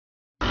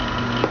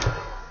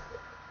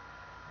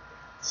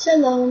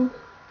Shalom.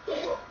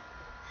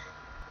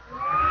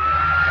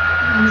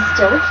 I'm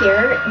still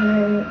here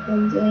and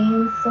been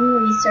doing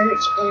some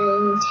research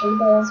and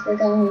tables. We're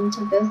going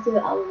to go through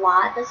a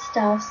lot of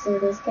stuff, so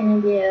this is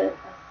going to be a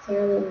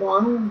fairly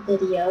long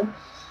video.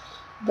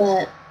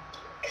 But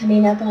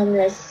coming up on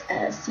this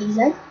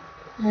season,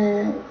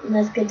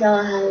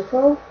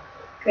 Mezgadol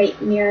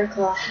great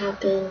miracle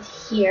happened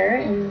here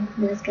in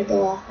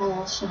Mezgadol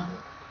Halasham.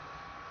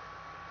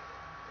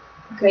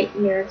 Great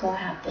miracle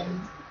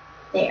happened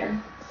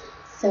there.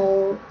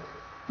 So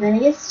I'm going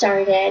to get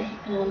started,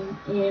 and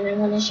I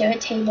want to show a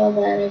table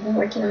that I've been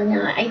working on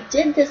now. I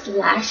did this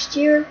last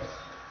year,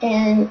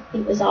 and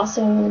it was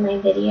also in one of my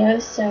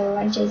videos, so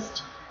I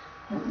just,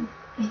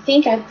 I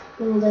think I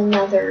pulled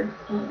another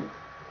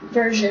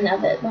version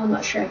of it, but I'm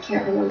not sure, I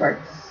can't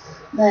remember.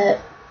 But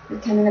we're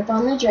coming up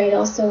on the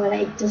dreidel, so what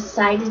I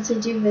decided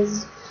to do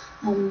is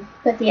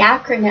put the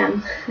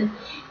acronym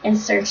and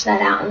search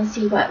that out and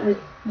see what would,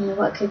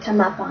 what could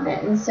come up on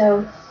it. And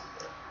so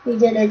we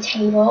did a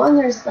table, and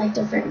there's like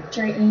different,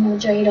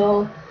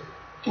 dreidel,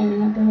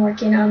 and I've been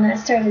working on that. I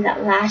started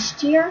that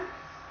last year,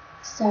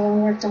 so I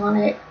worked on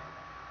it,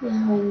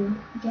 in,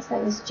 I guess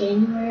that was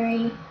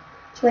January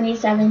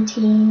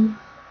 2017.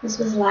 This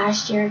was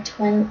last year,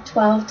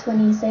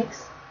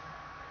 12/26,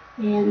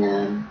 and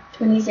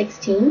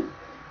 2016.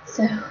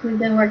 So we've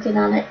been working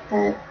on it,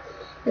 but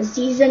the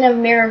season of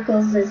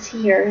miracles is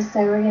here,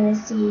 so we're going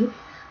to see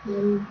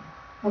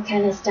what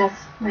kind of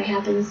stuff might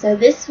happen. So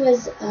this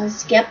was a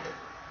skip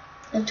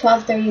of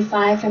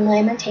 12:35 from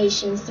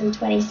Lamentations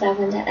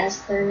 3:27 to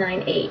Esther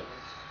 9:8.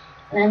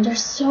 And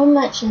there's so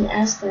much in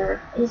Esther.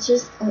 It's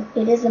just,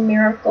 it is a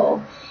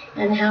miracle,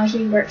 and how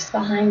he works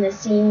behind the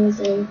scenes,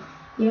 and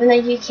even though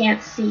you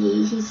can't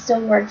see, he's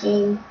still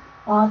working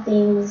all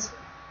things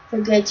for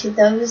good to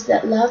those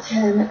that love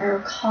him and are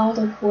called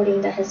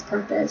according to his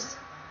purpose.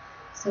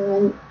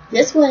 So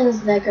this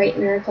one's the great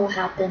miracle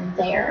happened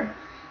there.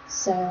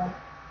 So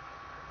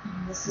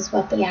this is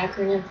what the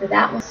acronym for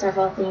that one.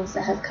 Several things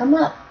that have come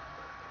up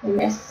in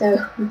this.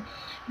 So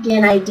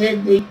again, I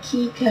did the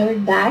key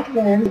code back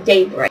then.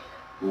 Daybreak,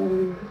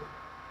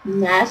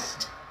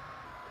 nest.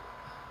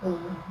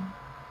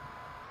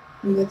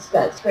 What's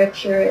that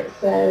scripture? It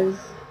says,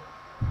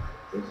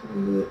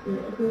 "Who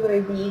are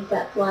these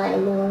that fly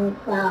among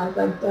clouds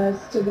like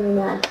doves to the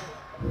nest?"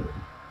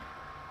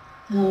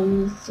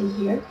 Let's see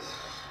here.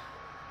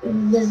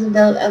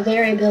 Visibility,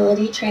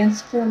 variability,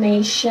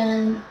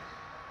 transformation,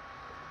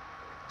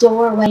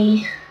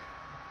 doorway,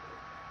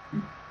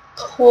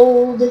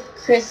 cold,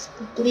 crisp,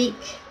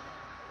 bleak,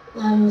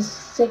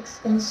 6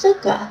 in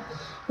Sukkah.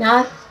 Now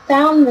I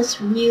found this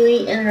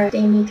really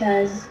interesting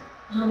because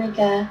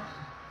Hanukkah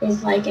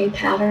is like a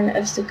pattern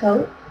of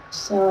Sukkot,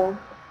 so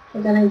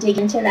we're going to dig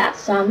into that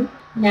some.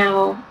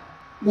 Now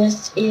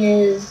this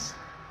is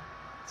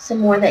some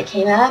more that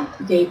came up.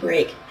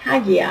 Daybreak,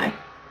 Haggai.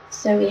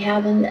 So we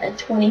have in the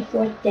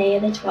 24th day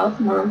of the 12th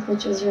month,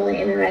 which was really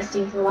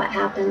interesting for what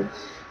happened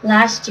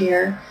last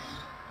year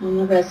on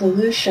the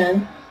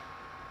resolution.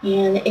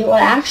 And it will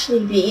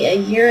actually be a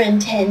year and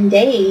 10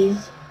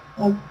 days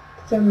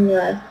from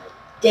the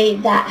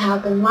date that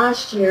happened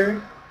last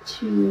year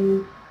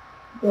to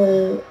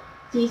the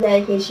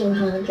dedication of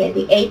Hanukkah,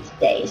 the 8th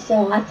day.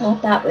 So I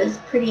thought that was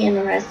pretty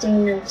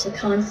interesting. It's a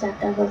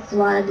concept of a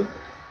flood.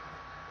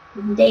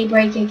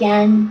 Daybreak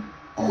again,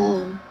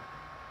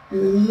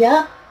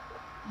 Leah,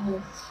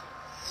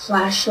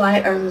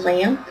 flashlight or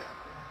lamp,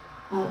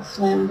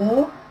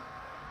 flambeau.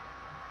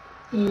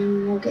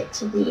 And we'll get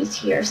to these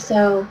here.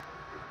 So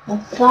I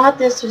thought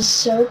this was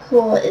so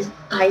cool is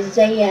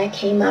Isaiah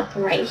came up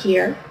right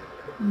here.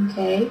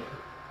 Okay.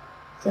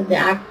 So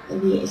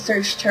the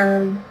search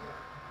term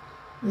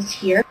is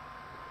here.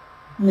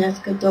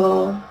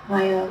 Mezgadol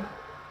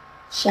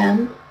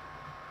Shem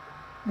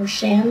or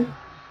Sham.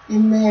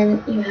 And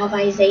then you have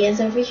Isaiah's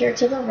over here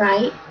to the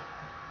right.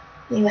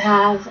 You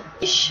have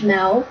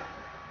Ishmael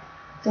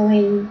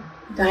going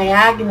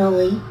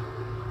diagonally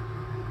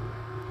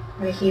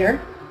right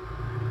here.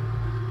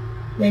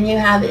 Then you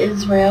have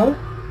Israel,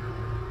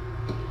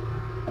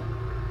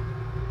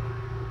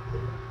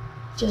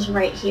 just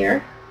right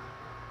here.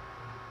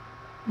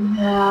 You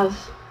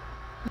have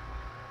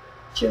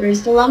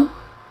Jerusalem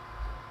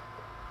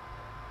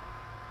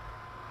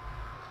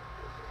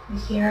right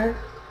here.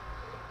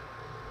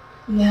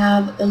 You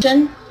have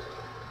ocean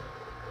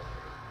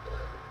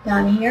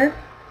down here.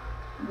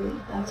 I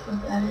believe that's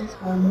what that is.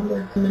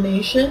 Another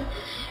combination.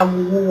 A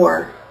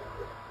war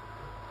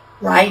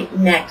right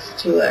next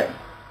to it.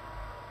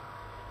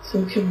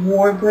 So could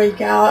war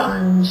break out?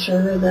 I'm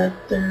sure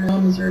that their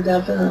homes are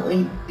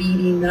definitely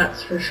beating,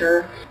 that's for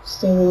sure.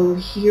 So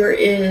here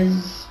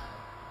is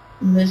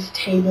this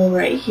table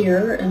right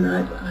here, and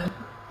I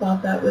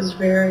thought that was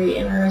very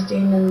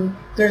interesting, and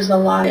there's a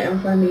lot of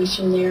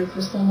information there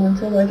for someone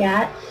to look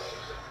at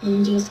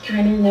and just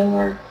kind of know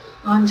we're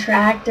on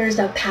track. There's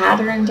a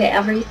pattern to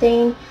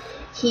everything.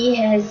 He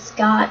has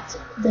got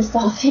this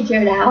all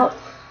figured out.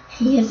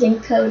 He has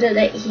encoded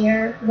it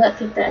here.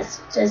 Look at this,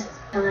 just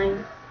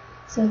time.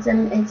 So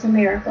it's a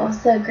miracle.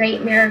 So a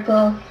great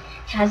miracle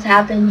has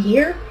happened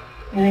here,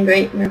 and a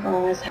great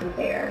miracle has happened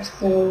there.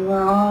 So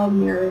we're all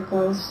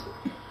miracles.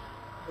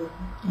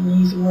 And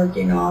he's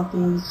working all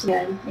things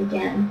good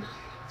again.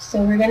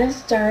 So we're going to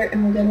start,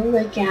 and we're going to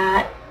look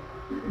at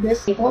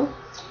this table.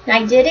 Now,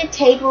 I did a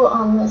table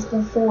on this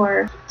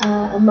before,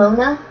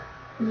 Amona.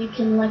 You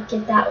can look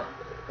at that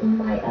in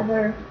my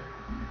other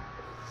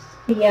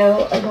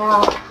video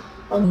about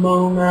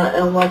Amona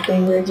and what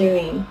they were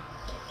doing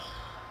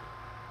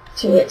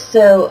to it.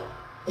 So,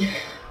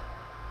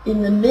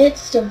 in the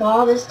midst of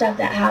all this stuff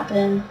that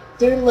happened,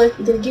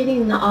 they're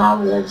getting the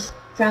olives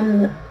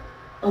from the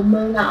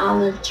Amona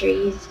olive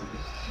trees.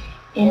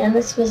 And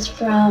this was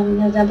from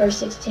November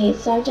 16th.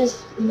 So I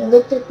just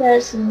looked at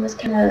this and was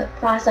kind of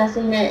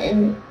processing it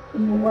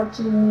and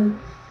working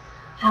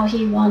how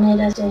he wanted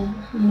us to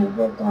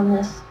work on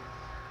this.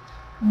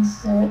 And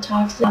so it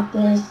talks about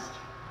this.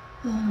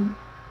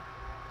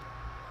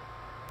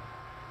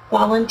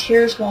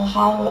 Volunteers will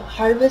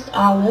harvest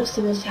olives.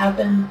 So this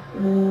happened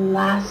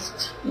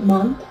last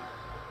month.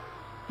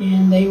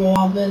 And they will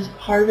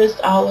harvest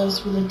olives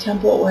for the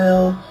temple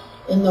oil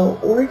in the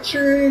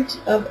orchard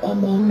of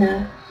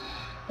Amona,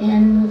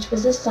 and which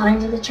was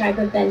assigned to the tribe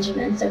of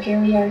Benjamin. So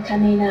here we are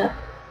coming up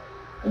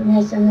in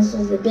this, and this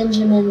is the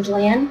Benjamin's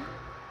land.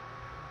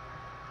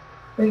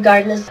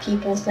 Regardless,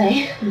 people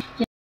say.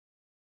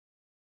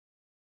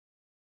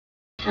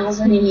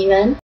 Housing in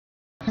UN.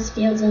 His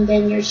fields and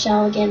vineyards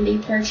shall again be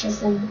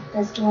purchased in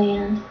this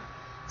land.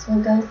 So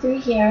we'll go through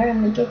here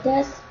and look at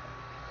this.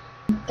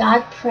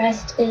 God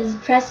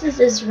presses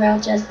Israel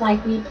just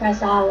like we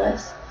press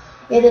olives.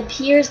 It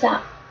appears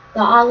that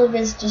the olive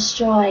is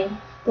destroyed,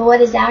 but what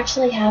is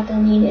actually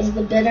happening is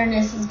the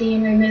bitterness is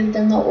being removed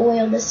and the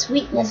oil, the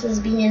sweetness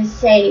is being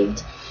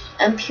saved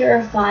and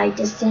purified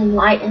to send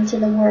light into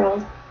the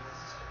world.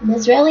 And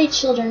Israeli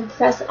children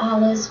press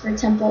olives for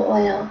temple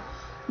oil.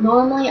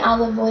 Normally,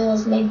 olive oil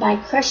is made by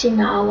crushing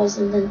the olives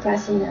and then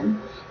pressing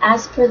them.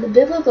 As per the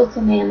biblical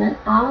commandment,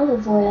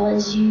 olive oil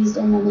is used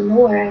in the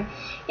menorah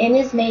and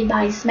is made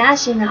by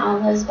smashing the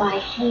olives by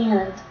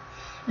hand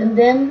and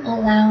then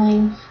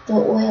allowing the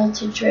oil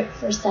to drip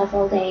for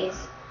several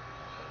days.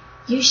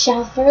 You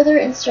shall further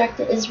instruct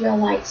the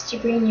Israelites to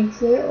bring you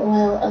clear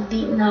oil of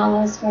beaten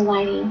olives for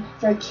lighting,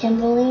 for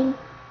kindling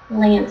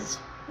lamps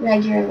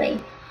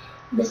regularly.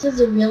 This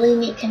is a really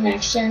neat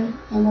connection,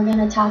 and we're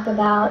going to talk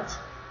about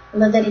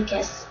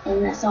Leviticus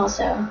in this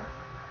also.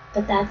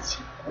 But that's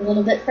a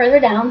little bit further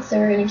down, so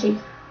we're going to keep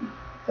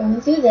going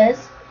through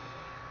this.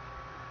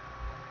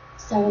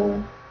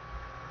 So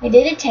I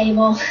did a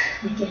table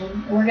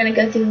again, and we're going to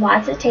go through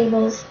lots of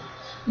tables.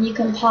 You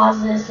can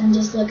pause this and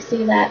just look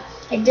through that.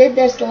 I did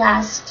this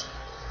last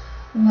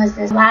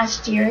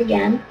year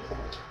again,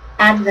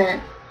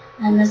 Advent,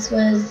 and this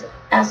was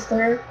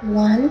Esther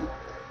 1,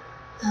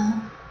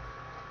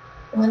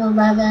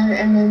 111,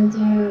 and then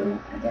through,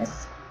 I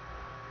guess,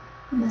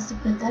 I must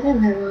have put that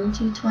in there wrong,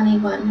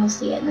 221, you'll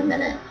see it in a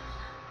minute.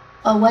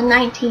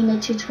 119 to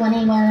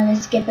 221, and a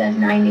skip of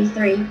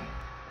 93.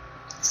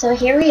 So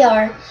here we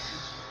are.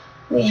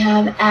 We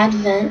have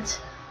Advent,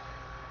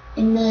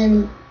 and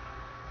then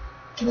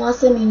it can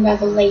also mean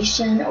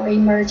revelation or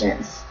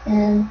emergence.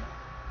 And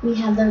we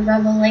have the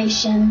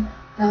revelation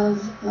of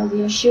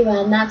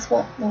Yeshua, and that's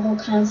what the whole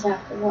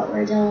concept of what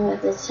we're dealing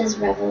with is his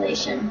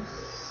revelation.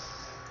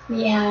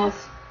 We have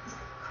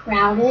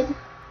crowded.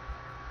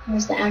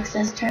 Here's the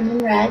access term in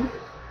red.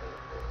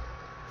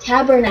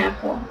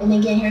 Tabernacle, and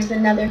again here's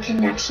another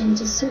connection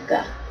to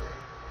Sukkah.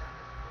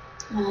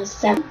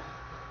 7.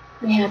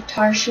 We have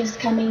Tarshish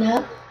coming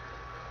up.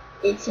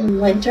 It's in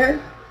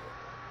winter.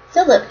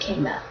 Philip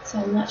came up, so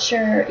I'm not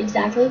sure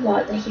exactly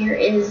what, but here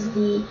is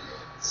the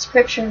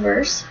scripture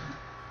verse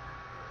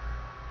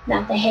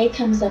that the hay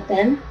comes up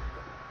in.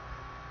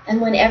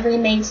 And when every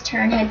maid's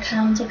turn had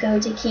come to go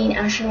to King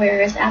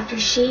Ahasuerus, after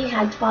she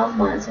had 12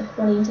 months,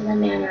 according to the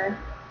manner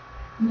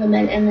of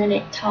women, and then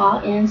it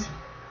ends.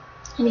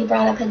 And he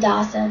brought up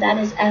Hadassah, that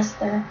is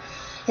Esther,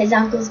 his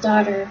uncle's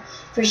daughter,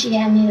 for she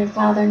had neither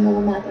father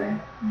nor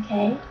mother.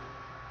 Okay.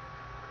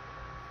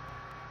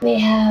 We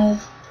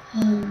have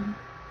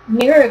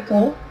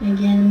miracle.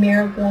 Again,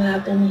 miracle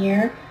happened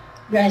here.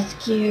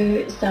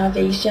 Rescue,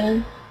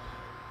 salvation.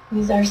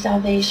 These are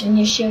salvation.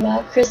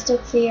 Yeshua, crystal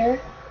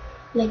clear,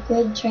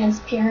 liquid,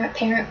 transparent,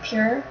 apparent,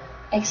 pure.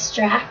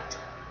 Extract,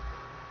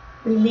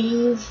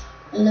 relieve,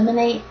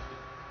 eliminate.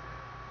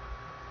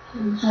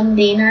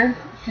 Humdinger,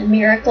 a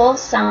miracle,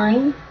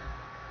 sign.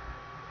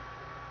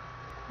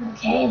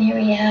 Okay, and here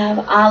we have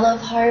olive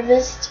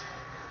harvest,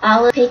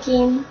 olive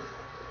picking.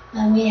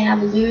 We have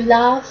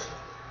lulav,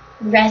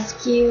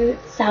 rescue,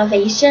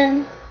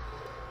 salvation.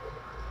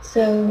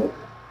 So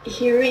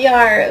here we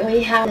are.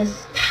 We have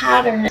this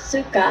pattern of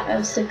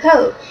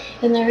Sukkot.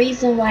 And the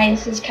reason why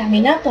this is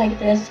coming up like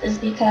this is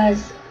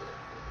because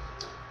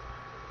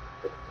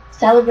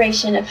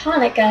celebration of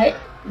Hanukkah,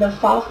 the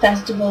fall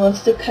festival of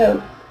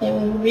Sukkot. And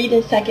when we read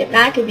in 2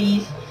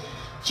 Maccabees,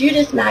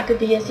 Judas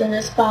Maccabeus and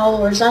his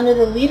followers, under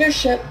the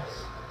leadership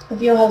of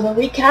Jehovah,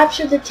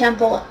 recaptured the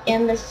temple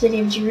and the city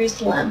of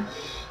Jerusalem.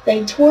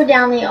 They tore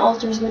down the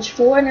altars which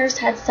foreigners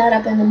had set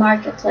up in the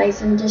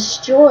marketplace and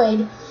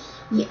destroyed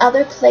the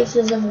other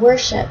places of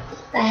worship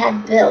that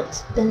had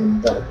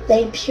been built.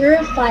 They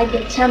purified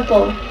the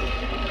temple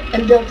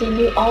and built a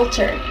new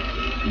altar.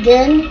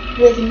 Then,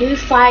 with new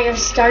fire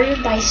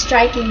started by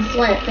striking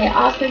flint, they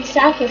offered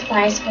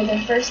sacrifice for the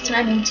first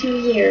time in 2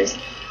 years,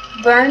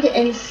 burned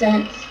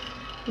incense,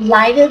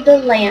 lighted the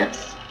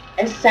lamps,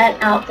 and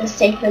set out the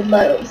sacred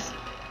loaves.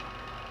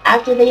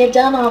 After they had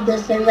done all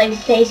this, they lay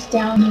face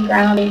down and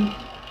groaning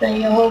that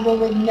Jehovah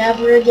would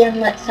never again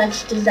let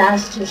such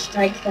disaster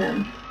strike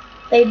them.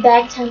 They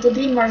begged him to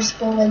be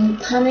merciful and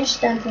punish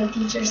them for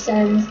future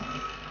sins,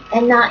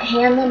 and not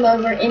hand them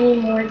over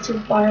anymore to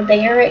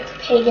barbaric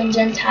pagan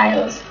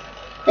Gentiles.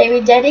 They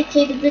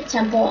rededicated the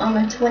temple on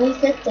the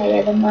 25th day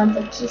of the month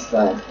of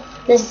Kislev,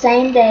 the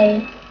same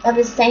day of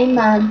the same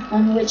month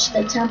on which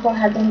the temple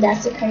had been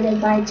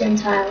desecrated by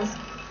Gentiles.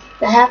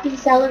 The happy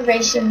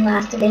celebration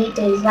lasted 8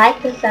 days,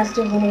 like the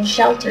festival of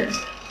shelters.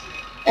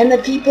 And the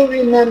people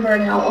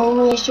remembered how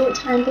only a short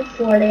time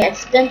before they had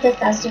spent the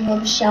festival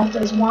of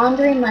shelters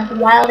wandering like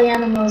wild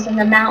animals in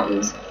the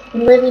mountains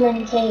and living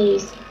in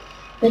caves,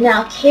 but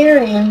now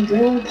carrying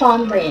green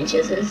palm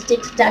branches and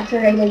sticks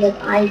decorated with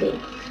ivy.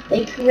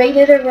 They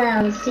paraded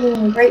around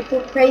singing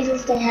grateful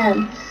praises to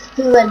him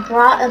who had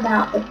brought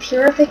about the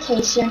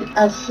purification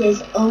of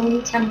his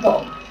own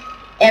temple.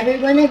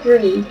 Everyone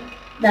agreed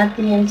that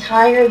the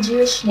entire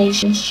Jewish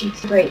nation should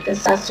celebrate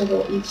this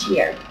festival each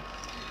year.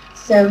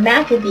 So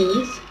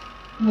Maccabees,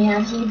 we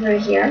have Hebrew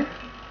here.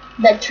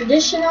 The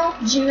traditional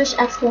Jewish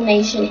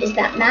explanation is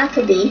that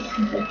Maccabee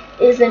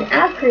is an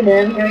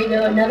acronym, here we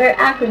go, another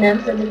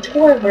acronym for the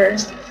Torah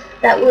verse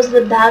that was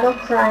the battle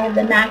cry of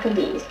the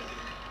Maccabees.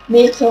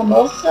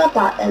 Mechomocha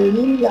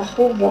ba'elim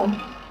Yehovah,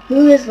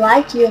 who is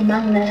like you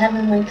among the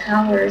heavenly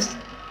powers?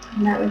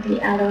 And that would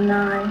be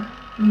Adonai,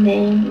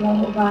 name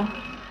Yehovah,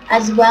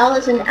 as well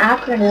as an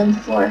acronym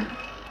for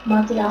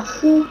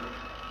Matyahu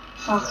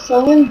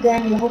Hachoim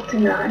ben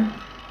Yochanan.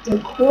 The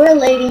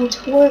correlating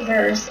Torah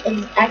verse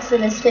is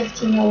Exodus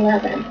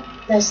 15:11.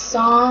 The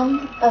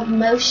Song of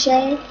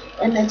Moshe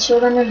and the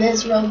children of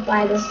Israel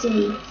by the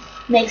sea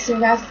makes a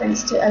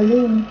reference to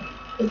Elohim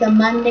with a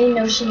mundane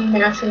notion of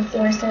natural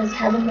forces,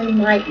 heavenly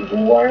might,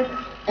 war,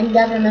 and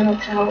governmental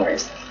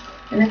powers.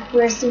 And of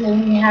course,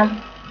 we have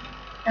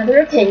other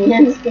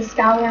opinions. The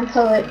scholar and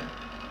poet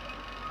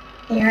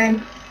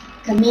Aaron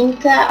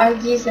Kaminka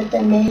argues that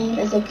the name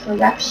is a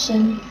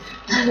corruption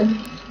of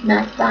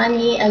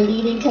Macbani, a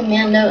leading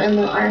commando in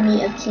the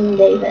army of King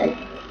David.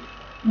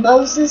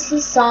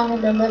 Moses' song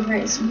of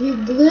deliverance. You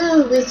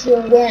blew with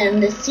your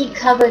wind, the sea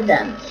covered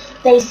them.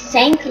 They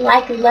sank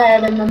like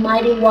lead in the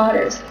mighty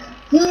waters.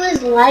 Who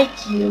is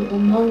like you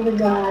among the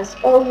gods,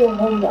 O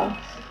Jehovah?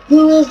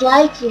 Who is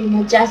like you,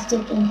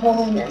 majestic in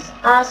holiness,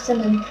 awesome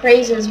in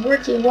praises,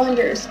 working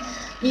wonders?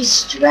 You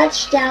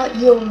stretched out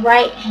your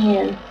right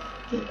hand,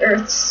 the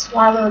earth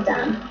swallowed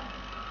them.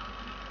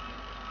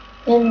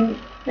 And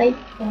my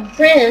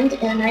friend,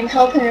 and I'm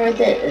helping her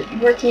with it,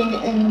 working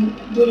and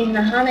getting the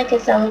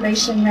Hanukkah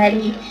celebration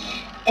ready,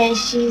 and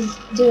she's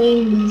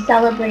doing the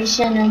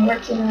celebration and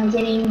working on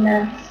getting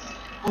the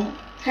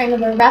kind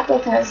of a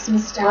replica of some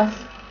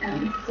stuff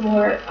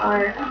for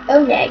our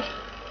Oneg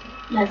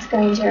that's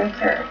going to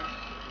occur.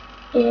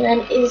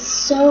 And it's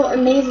so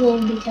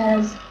amazing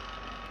because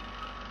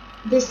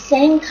the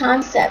same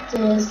concept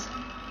is,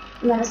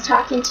 when I was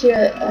talking to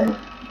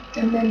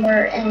a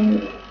member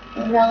and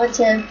a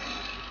relative,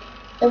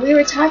 and we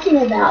were talking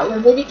about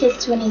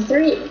Leviticus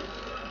 23,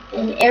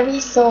 and every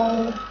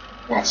soul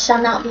that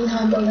shall not be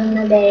humbled in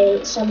the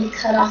day shall be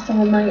cut off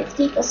from among its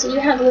people. So you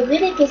have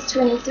Leviticus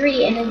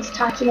 23, and it's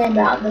talking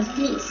about the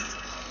feast.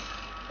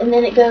 And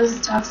then it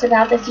talks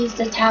about the Feast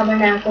of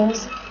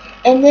Tabernacles.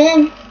 And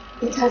then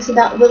it talks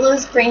about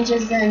willows,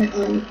 branches,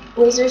 and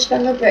razors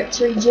from the brick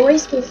to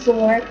rejoice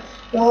before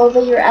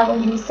Jehovah your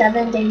Elohim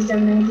 7 days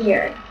in the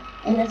year.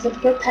 And it's a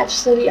perpetual.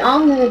 So we all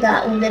know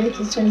about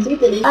Leviticus 23,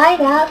 but right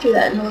after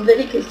that, in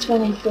Leviticus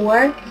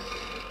 24,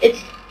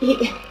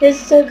 it's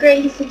so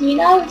great. He said,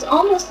 it's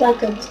almost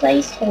like a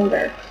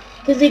placeholder,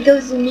 because it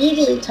goes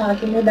immediately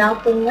talking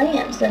about the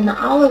lamps and the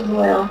olive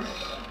oil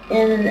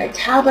and the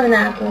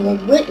tabernacle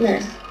of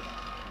witness.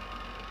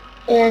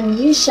 And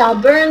you shall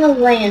burn the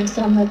lamps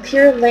on the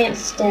pure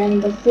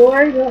lampstand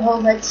before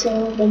Jehovah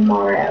till the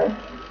morrow.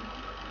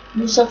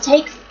 You shall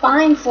take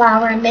fine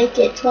flour and make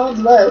it 12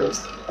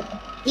 loaves.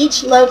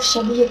 Each loaf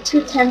shall be of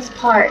 2/10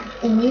 part,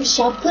 and you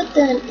shall put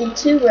them in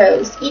 2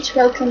 rows, each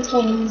row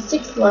containing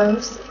 6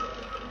 loaves,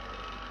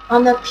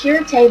 on the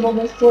pure table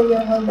before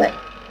Jehovah.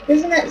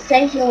 Doesn't it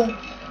say he'll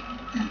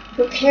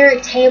prepare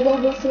a table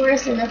before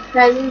us in the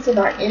presence of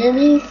our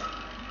enemies?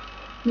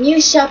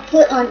 You shall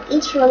put on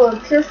each row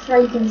of pure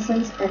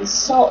frankincense and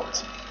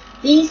salt.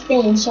 These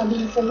things shall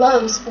be for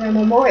loaves for a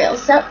memorial,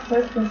 set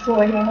forth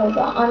before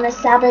Jehovah. On the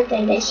Sabbath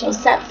day they shall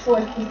set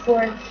forth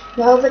before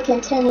Jehovah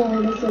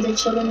continually before the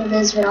children of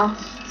Israel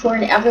for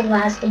an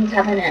everlasting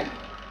covenant.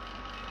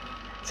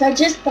 So I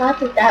just thought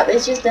that that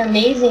was just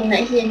amazing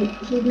that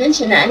he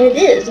mentioned that, and it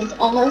is. It's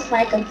almost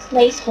like a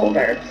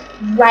placeholder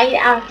right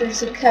after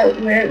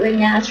Sukkot where it would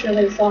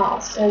naturally fall.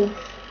 So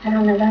I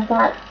don't know. I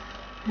thought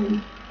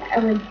I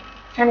would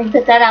kind of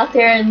put that out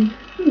there and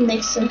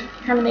makes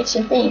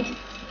you think.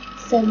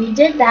 So we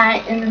did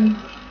that, and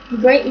a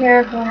great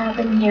miracle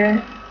happened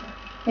here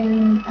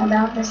in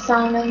about the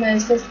Song of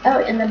Moses.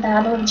 Oh, in the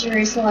Battle of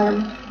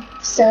Jerusalem.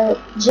 So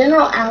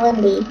General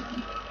Allenby.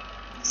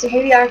 So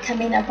here we are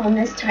coming up on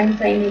this time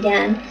frame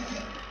again.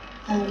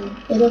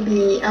 It'll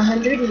be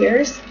 100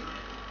 years.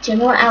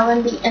 General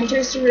Allenby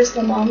enters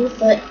Jerusalem on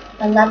foot,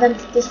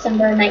 11th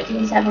December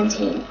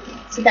 1917.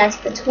 So that's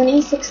the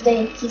 26th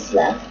day of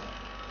Kislev.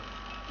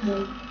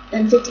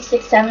 In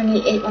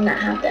 5678 when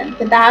that happened.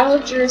 The Battle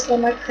of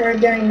Jerusalem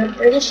occurred during the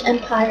British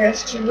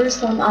Empire's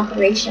Jerusalem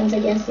operations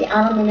against the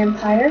Ottoman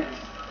Empire,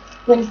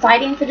 when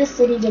fighting for the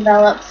city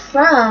developed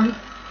from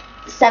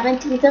the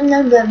 17th of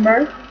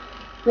November,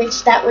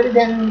 which that would have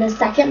been the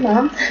second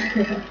month,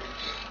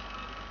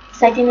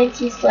 second of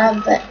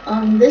Kislev, but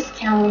on this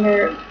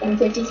calendar in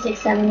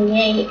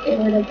 5678, it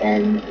would have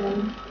been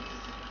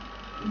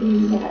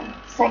the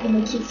second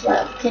of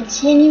Kislev,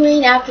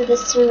 continuing after the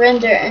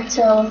surrender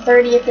until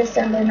 30th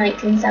December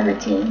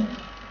 1917.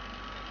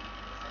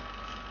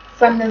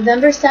 From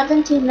November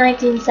 17,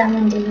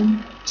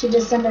 1917 to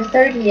December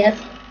 30th,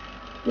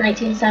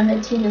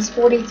 1917 is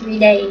 43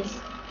 days.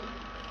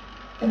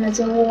 And it's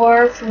a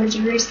war for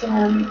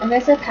Jerusalem, and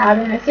it's a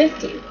pattern of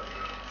 50.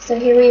 So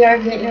here we are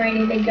getting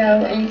ready to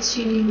go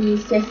into the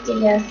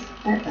 50th,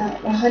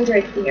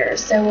 100th year.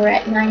 So we're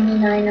at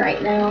 99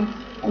 right now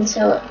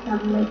until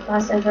we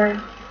cross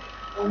over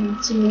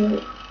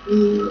to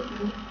the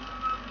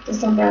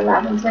December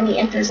 11th when he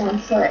enters on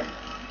foot.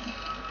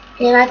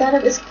 And I thought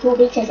it was cool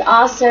because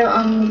also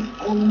on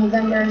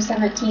November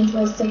 17th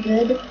was the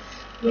Good,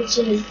 which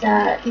is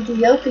the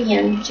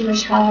Ethiopian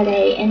Jewish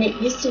holiday, and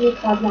it used to be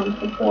called Yom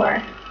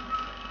Kippur.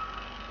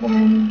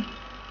 And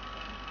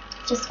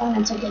just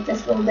wanted to get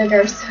this a little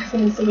bigger so I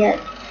can see it.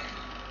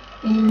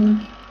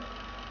 And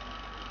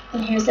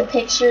here's a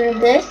picture of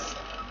this.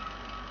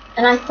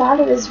 And I thought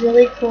it was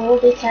really cool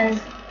because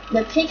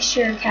the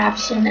picture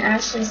caption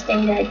actually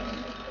stated,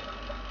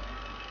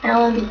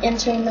 Allenby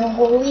entering the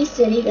holy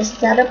city, the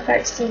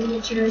set-apart city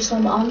of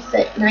Jerusalem on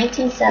foot,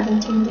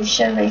 1917, to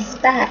show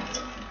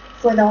respect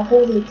for the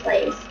holy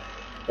place,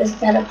 the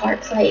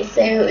set-apart place.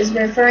 So it was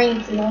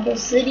referring to the whole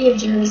city of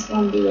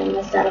Jerusalem being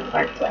the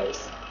set-apart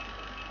place.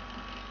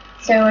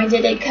 So I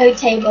did a code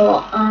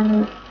table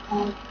on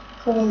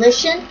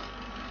coalition,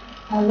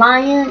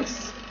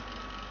 alliance,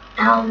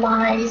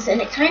 allies,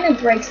 and it kind of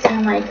breaks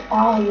down like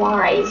all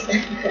lies.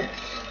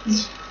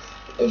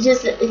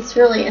 It's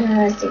really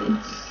interesting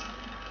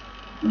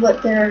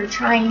what they're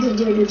trying to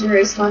do to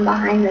Jerusalem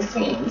behind the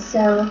scenes.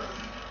 So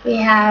we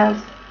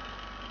have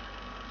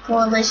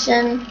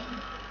coalition,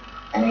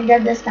 and I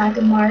did this back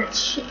in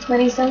March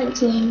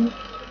 2017,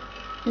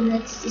 and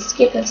it's a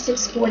skip of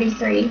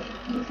 643,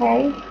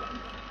 okay?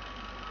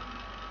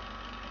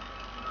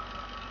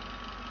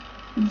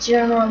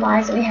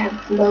 Generalize, we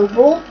have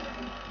global,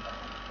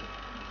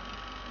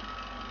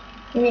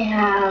 we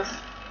have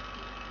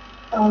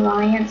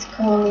alliance,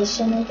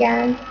 coalition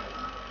again,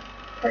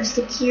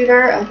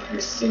 persecutor, a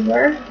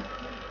pursuer,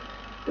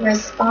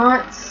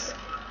 response,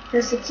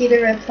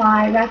 persecutor,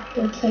 reply,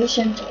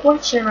 replication,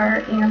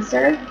 torturer,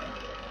 answer.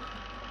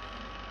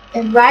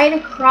 And right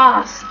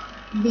across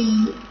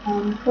the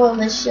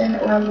coalition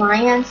or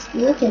alliance,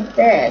 look at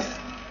this.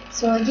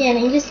 So again,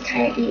 you just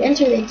you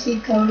enter the key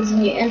codes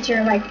and you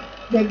enter like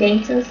the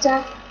dates and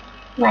stuff,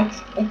 like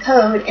a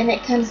code, and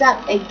it comes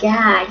up a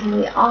gag, and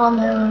we all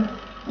know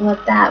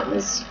what that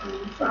was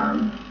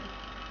from.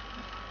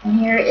 And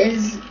here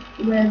is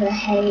where the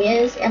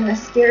hay is, and the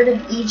spirit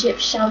of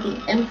Egypt shall be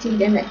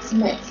emptied in its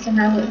midst,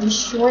 and I will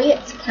destroy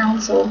its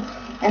counsel,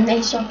 and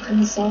they shall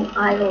consult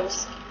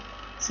idols.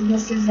 So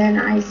this is in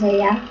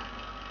Isaiah.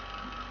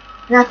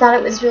 And I thought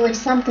it was really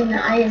something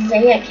that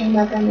Isaiah came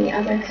up on the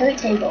other code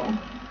table.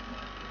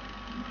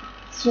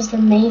 It's just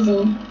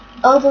amazing.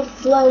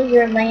 Overflow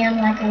your land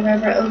like a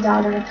river, O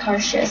daughter of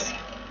Tarshish.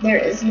 There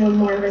is no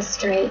more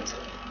restraint.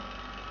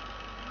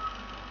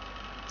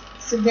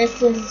 So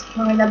this is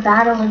for the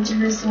Battle of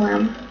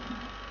Jerusalem.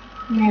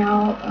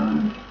 Now,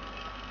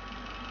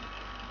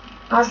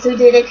 also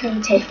did a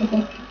code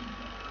table.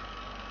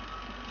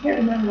 Can't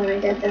remember when I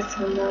did this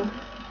one though.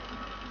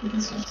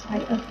 This was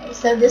right. Okay,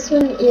 so this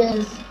one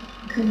is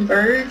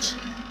converge,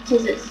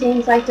 because it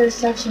seems like there's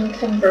such a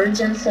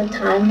convergence of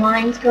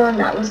timelines going.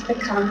 That was the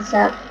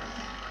concept.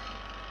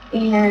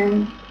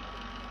 And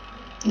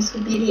this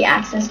would be the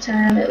access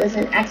term. It was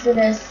in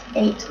Exodus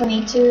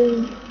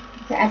 8:22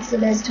 to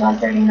Exodus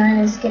 12:39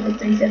 and skip at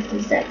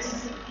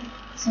 3:56.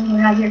 So you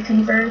have your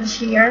converge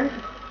here.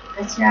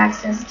 That's your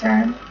access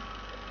term.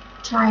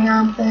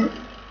 Triumphant,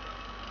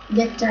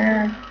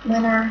 victor,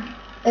 winner,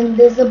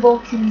 invisible,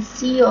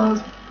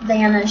 concealed,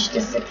 vanished,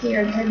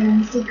 disappeared,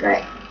 hidden,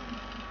 secret,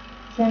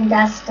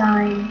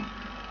 clandestine,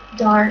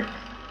 dark.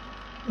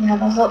 You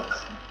have a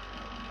hook.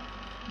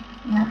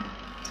 Yeah.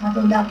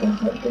 talking about the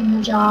hook in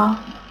the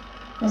jaw.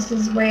 This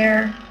is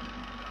where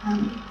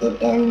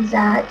it ends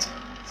at.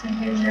 So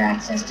here's your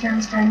access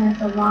term, starting with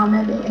the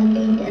Lamed and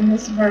ending in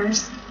this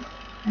verse.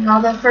 And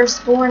all the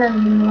firstborn of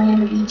you in the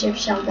land of Egypt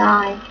shall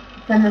die,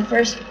 from the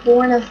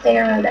firstborn of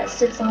Pharaoh that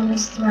sits on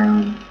his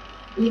throne,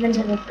 even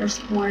to the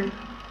firstborn.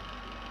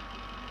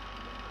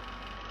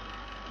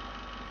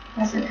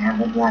 Doesn't have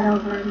the blood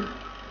over him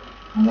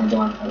on the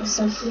doorpost.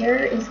 So here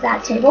is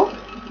that table.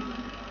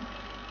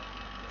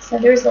 So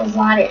there's a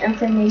lot of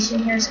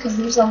information here because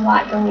there's a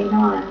lot going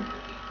on.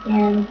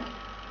 And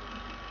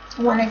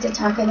I wanted to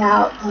talk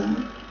about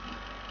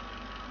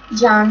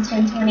John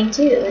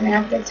 10:22. And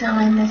at the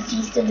time the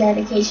Feast of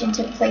Dedication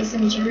took place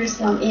in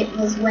Jerusalem, it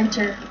was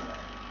winter.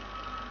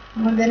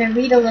 And we're going to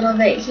read a little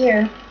bit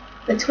here.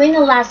 Between the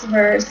last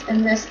verse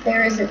and this,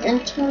 there is an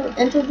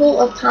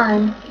interval of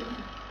time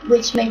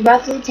which may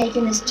roughly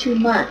taken as 2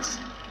 months.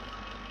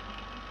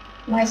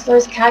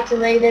 Weiss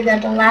calculated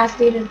that the last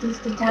day of the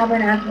Feast of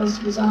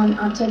Tabernacles was on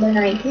October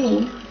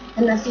 19th,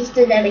 and the Feast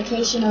of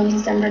Dedication on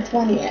December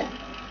 20th.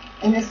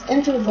 In this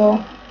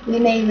interval, we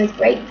may with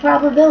great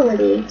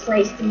probability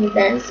place the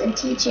events and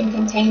teaching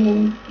contained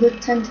in Luke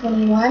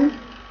 10:21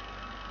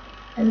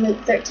 and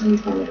Luke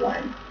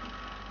 13:21.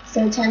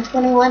 So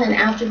 10:21, and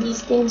after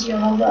these things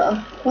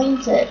Jehovah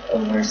appointed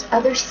over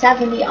other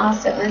 70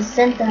 also, and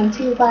sent them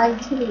 2 by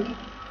 2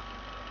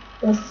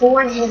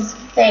 before his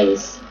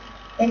face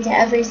into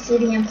every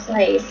city and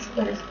place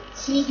where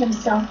he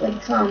himself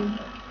would come.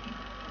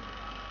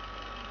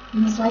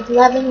 And it's like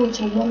leaven which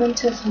a woman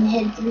took and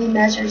hid 3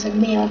 measures of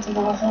meal till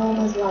the whole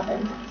was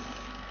leavened.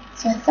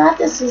 So I thought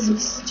this was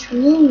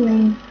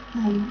extremely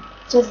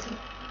just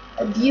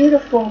a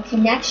beautiful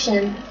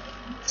connection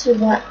to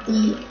what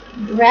the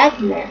bread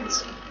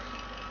meant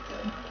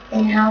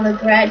and how the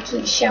bread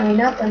keeps showing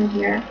up in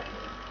here.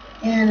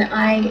 And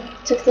I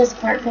took this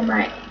part from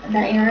the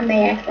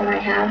Aramaic that I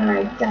have, and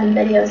I've done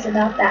videos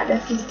about that. The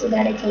Feast of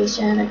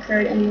Dedication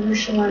occurred in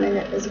Jerusalem, and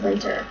it was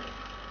winter.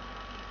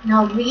 And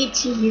I'll read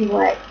to you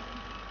what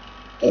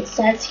it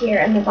says here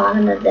in the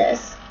bottom of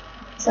this.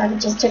 So I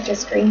just took a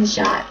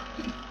screenshot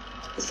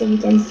so you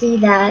can see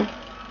that.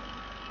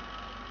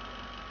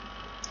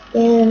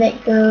 And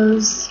it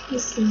goes,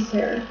 let's see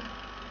here.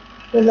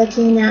 We're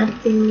looking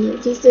at the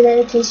Feast of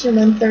Dedication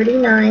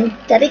 139.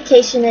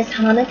 Dedication is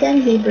Hanukkah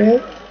in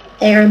Hebrew.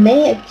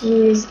 Aramaic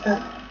use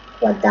of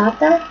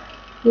wadata,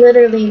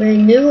 literally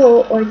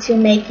renewal or to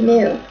make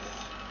new.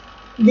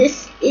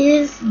 This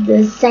is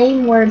the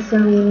same word for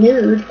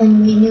renewed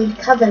and renewed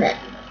covenant.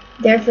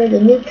 Therefore, the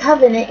new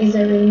covenant is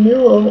a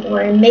renewal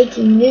or a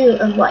making new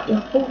of what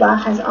Jehovah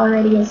has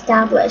already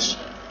established.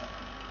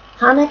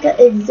 Hanukkah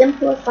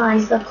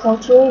exemplifies the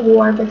cultural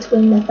war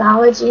between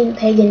mythology and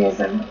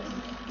paganism.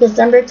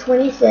 December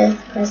 25th,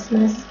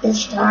 Christmas,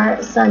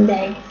 Ishtar,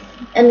 Sunday,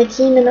 and the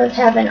kingdom of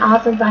heaven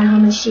offered by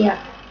HaMashiach.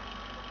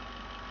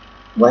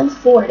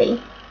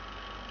 140.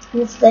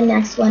 It's the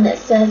next one. It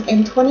says,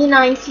 in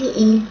 29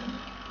 CE,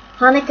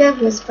 Hanukkah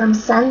was from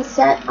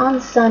sunset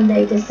on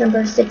Sunday,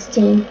 December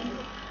 16th,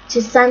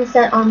 to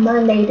sunset on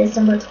Monday,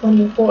 December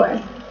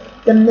 24th.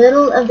 The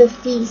middle of the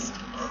feast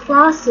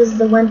crosses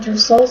the winter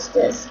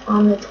solstice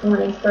on the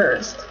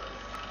 21st.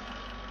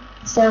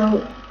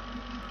 So,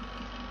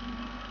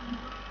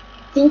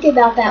 think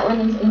about that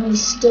when he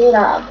stood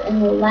up in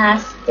the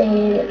last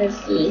day of the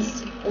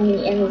feast and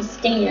he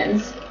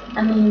stands.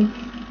 I mean,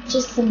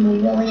 just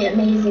some really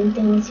amazing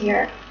things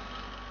here.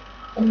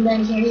 And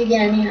then here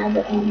again you have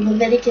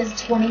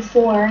Leviticus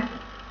 24,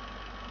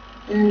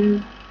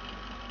 and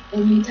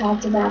he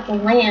talked about the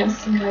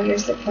lamps and how you're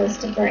supposed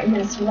to burn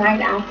this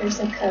right after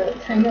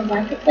Sukkot, kind of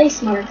like a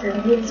place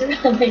marker. He was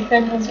right, my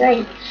friend was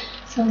right.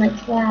 So I'm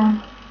like,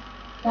 wow,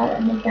 I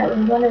think that was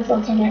a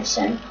wonderful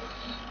connection.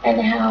 And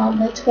how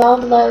the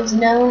 12 loaves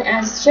known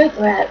as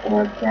showbread,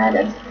 or bread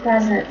of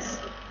presence,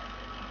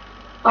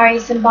 are a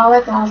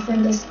symbolic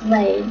offering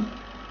displayed.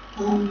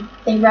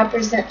 They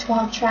represent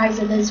 12 tribes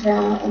of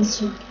Israel, and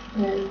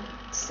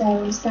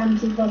so some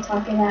people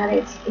talk about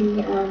it's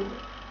the,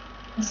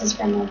 this is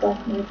from a book,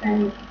 my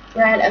friend,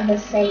 bread of the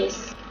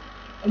face,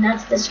 and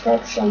that's the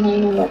scriptural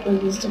name of what they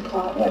used to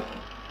call it,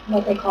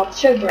 what they call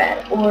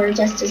showbread, or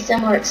just a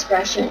similar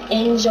expression,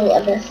 angel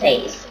of the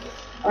face,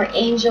 or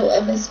angel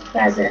of his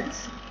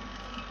presence.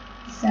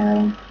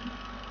 So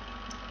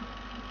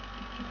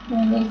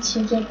I need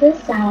to get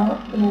this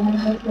out, and I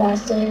hope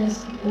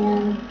blesses,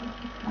 and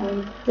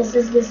this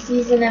is the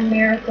season of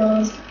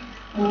miracles.